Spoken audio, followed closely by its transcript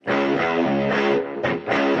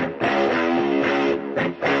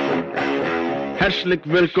Herzlich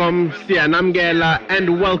willkommen, Sianamgela,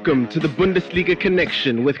 and welcome to the Bundesliga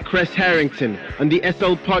Connection with Chris Harrington on the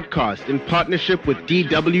SL Podcast in partnership with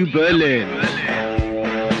DW Berlin.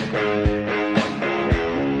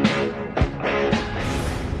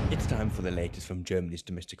 It's time for the latest from Germany's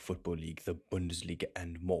domestic football league, the Bundesliga,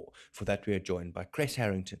 and more. For that, we are joined by Chris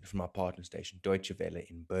Harrington from our partner station Deutsche Welle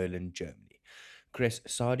in Berlin, Germany. Chris,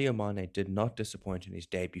 Sadio Mane did not disappoint in his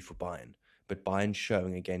debut for Bayern, but Bayern's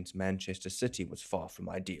showing against Manchester City was far from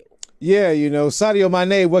ideal. Yeah, Sadio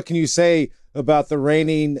Mane, what can you say about the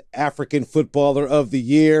reigning African footballer of the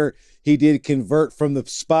year? He did convert from the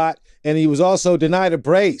spot, and he was also denied a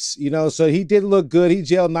brace, so he did look good. He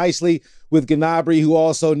gelled nicely with Gnabry, who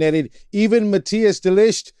also netted. Even Matthias de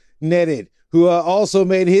Ligt netted, who also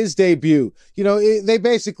made his debut. They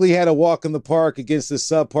basically had a walk in the park against the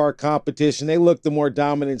subpar competition. They looked the more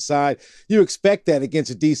dominant side. You expect that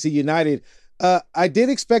against a DC United. I did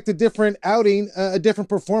expect a different outing, a different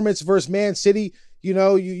performance versus Man City.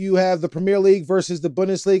 You have the Premier League versus the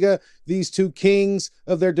Bundesliga, these two kings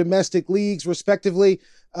of their domestic leagues, respectively.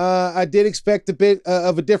 I did expect a bit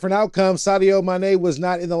of a different outcome. Sadio Mane was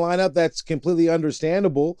not in the lineup. That's completely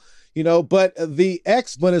understandable. But the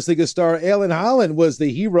ex-Bundesliga star, Erling Haaland, was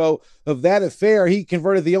the hero of that affair. He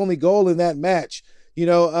converted the only goal in that match.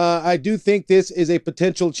 I do think this is a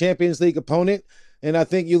potential Champions League opponent, and I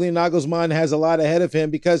think Julian Nagelsmann has a lot ahead of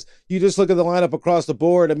him because you just look at the lineup across the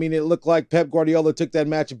board. I mean, it looked like Pep Guardiola took that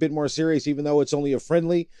match a bit more serious, even though it's only a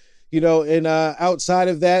friendly. And outside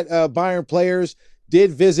of that, Bayern players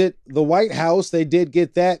did visit the White House. They did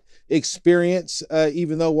get that experience,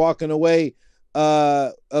 even though walking away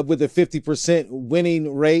with a 50%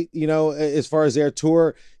 winning rate, as far as their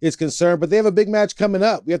tour is concerned. But they have a big match coming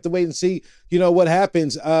up. We have to wait and see, what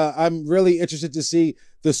happens. I'm really interested to see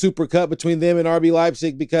the Super Cup between them and RB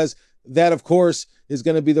Leipzig, because that, of course, is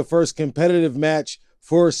going to be the first competitive match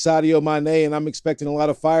for Sadio Mane, and I'm expecting a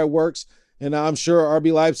lot of fireworks, and I'm sure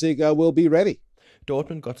RB Leipzig will be ready.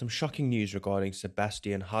 Dortmund got some shocking news regarding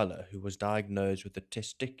Sebastian Haller, who was diagnosed with a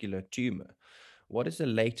testicular tumor. What is the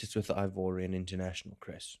latest with the Ivorian international,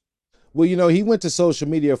 Chris? Well, he went to social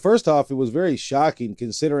media. First off, it was very shocking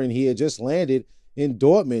considering he had just landed in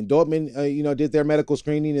Dortmund. Dortmund, did their medical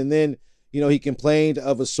screening, and then, he complained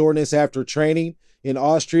of a soreness after training in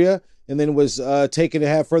Austria, and then was taken to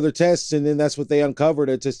have further tests, and then that's what they uncovered,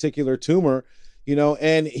 a testicular tumor,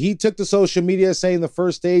 and he took to social media saying the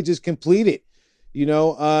first stage is completed.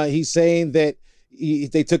 He's saying that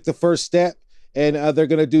they took the first step, and they're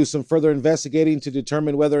going to do some further investigating to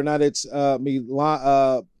determine whether or not it's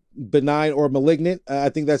benign or malignant. I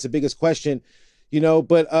think that's the biggest question,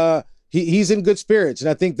 but he's in good spirits. And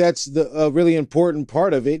I think that's the really important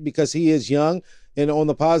part of it, because he is young. And on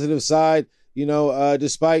the positive side,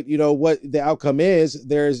 despite, what the outcome is,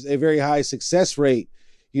 there's a very high success rate,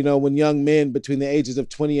 when young men between the ages of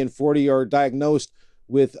 20 and 40 are diagnosed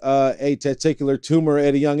with a testicular tumor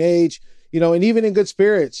at a young age. And even in good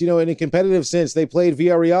spirits, in a competitive sense, they played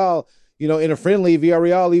Villarreal, in a friendly.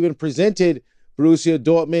 Villarreal even presented Borussia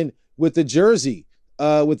Dortmund with the jersey,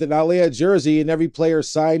 with an Alea jersey, and every player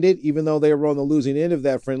signed it, even though they were on the losing end of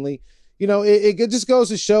that friendly. It just goes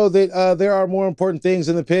to show that there are more important things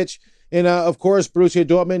in the pitch. And, of course, Borussia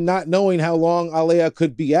Dortmund, not knowing how long Alea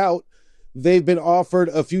could be out, they've been offered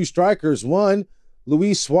a few strikers. One,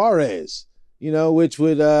 Luis Suarez, which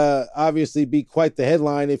would obviously be quite the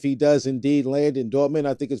headline if he does indeed land in Dortmund.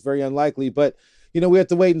 I think it's very unlikely, but, we have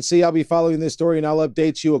to wait and see. I'll be following this story, and I'll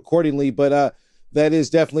update you accordingly, but that is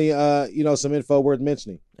definitely, some info worth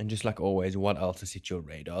mentioning. And just like always, what else has hit your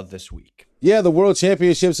radar this week? Yeah, the World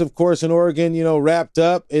Championships, of course, in Oregon, wrapped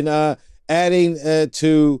up, and adding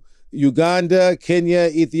to Uganda, Kenya,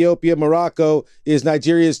 Ethiopia, Morocco is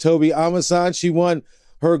Nigeria's Toby Amasan. She won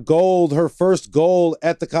her first gold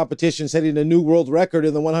at the competition, setting a new world record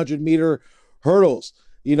in the 100-meter hurdles,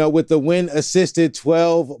 with the win-assisted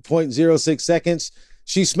 12.06 seconds.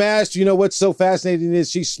 She smashed, what's so fascinating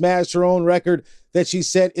is she smashed her own record that she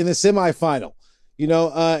set in the semifinal,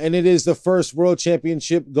 and it is the first world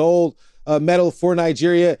championship gold medal for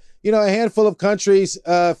Nigeria. A handful of countries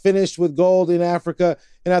finished with gold in Africa,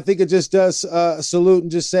 and I think it just does salute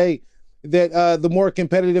and just say that the more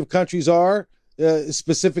competitive countries are,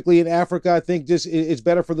 specifically in Africa, I think just it's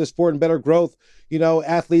better for the sport and better growth.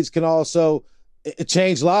 Athletes can also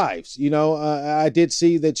change lives. I did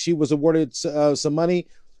see that she was awarded some money,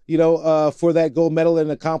 for that gold medal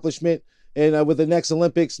and accomplishment. And with the next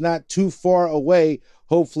Olympics not too far away,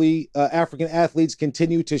 hopefully African athletes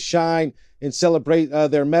continue to shine and celebrate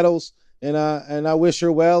their medals. And I wish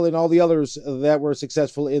her well, and all the others that were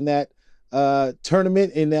successful in that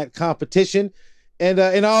tournament, in that competition. And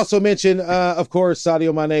I also mentioned, of course,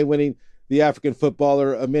 Sadio Mane winning the African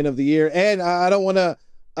Footballer Men of the Year. And I don't want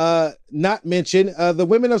to not mention the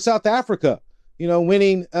women of South Africa,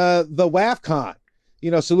 winning the WAFCON.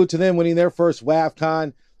 Salute to them winning their first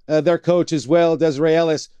WAFCON. Their coach as well, Desiree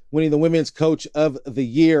Ellis, winning the Women's Coach of the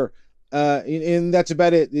Year. And that's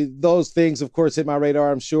about it. Those things, of course, hit my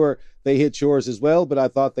radar. I'm sure they hit yours as well, but I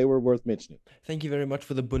thought they were worth mentioning. Thank you very much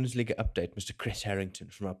for the Bundesliga update, Mr. Chris Harrington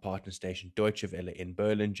from our partner station Deutsche Welle in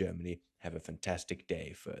Berlin, Germany. Have a fantastic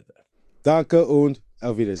day further. Danke und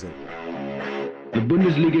auf Wiedersehen. The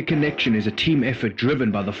Bundesliga Connection is a team effort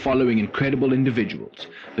driven by the following incredible individuals.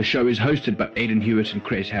 The show is hosted by Aidan Hewitt and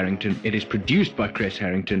Chris Harrington. It is produced by Chris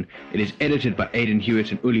Harrington. It is edited by Aidan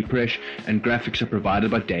Hewitt and Uli Presch, and graphics are provided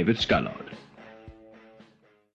by David Scullard.